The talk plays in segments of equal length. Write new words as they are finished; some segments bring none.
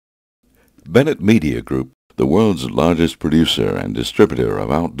Bennett Media Group, the world's largest producer and distributor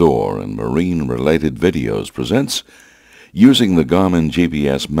of outdoor and marine-related videos, presents using the Garmin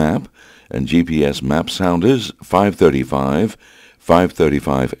GPSMAP and GPSMAP sounders 535,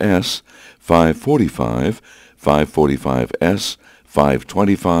 535S, 545, 545S,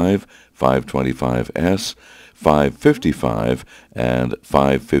 525, 525S, 555, and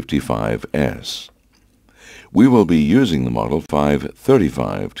 555S. We will be using the model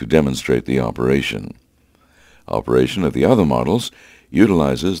 535 to demonstrate the operation. Operation of the other models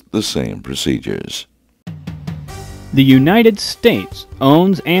utilizes the same procedures. The United States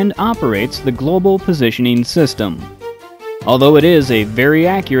owns and operates the Global Positioning System. Although it is a very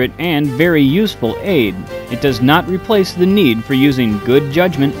accurate and very useful aid, it does not replace the need for using good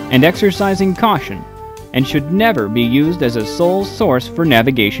judgment and exercising caution, and should never be used as a sole source for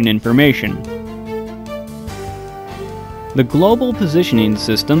navigation information. The Global Positioning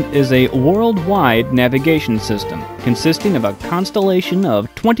System is a worldwide navigation system consisting of a constellation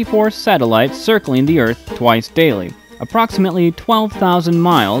of 24 satellites circling the Earth twice daily, approximately 12,000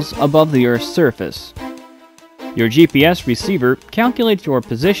 miles above the Earth's surface. Your GPS receiver calculates your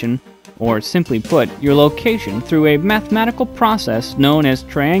position, or simply put, your location, through a mathematical process known as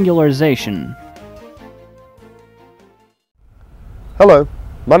triangularization. Hello,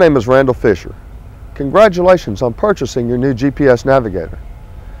 my name is Randall Fisher. Congratulations on purchasing your new GPS navigator.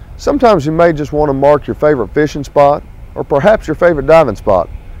 Sometimes you may just want to mark your favorite fishing spot, or perhaps your favorite diving spot,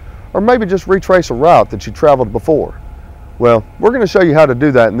 or maybe just retrace a route that you traveled before. Well, we're going to show you how to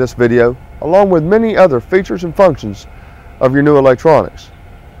do that in this video, along with many other features and functions of your new electronics.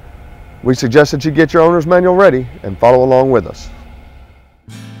 We suggest that you get your owner's manual ready and follow along with us.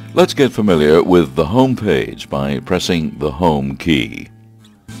 Let's get familiar with the home page by pressing the Home key.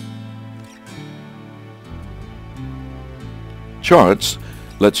 Charts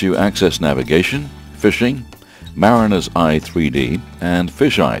lets you access navigation, fishing, Mariner's Eye 3D, and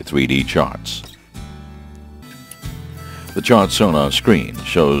Fisheye 3D charts. The chart sonar screen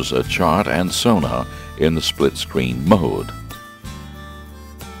shows a chart and sonar in the split screen mode.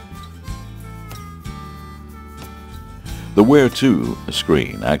 The Where To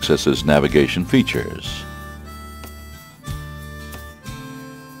screen accesses navigation features.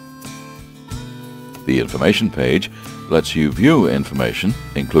 The information page lets you view information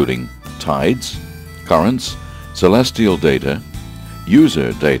including tides, currents, celestial data,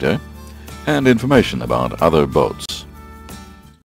 user data, and information about other boats.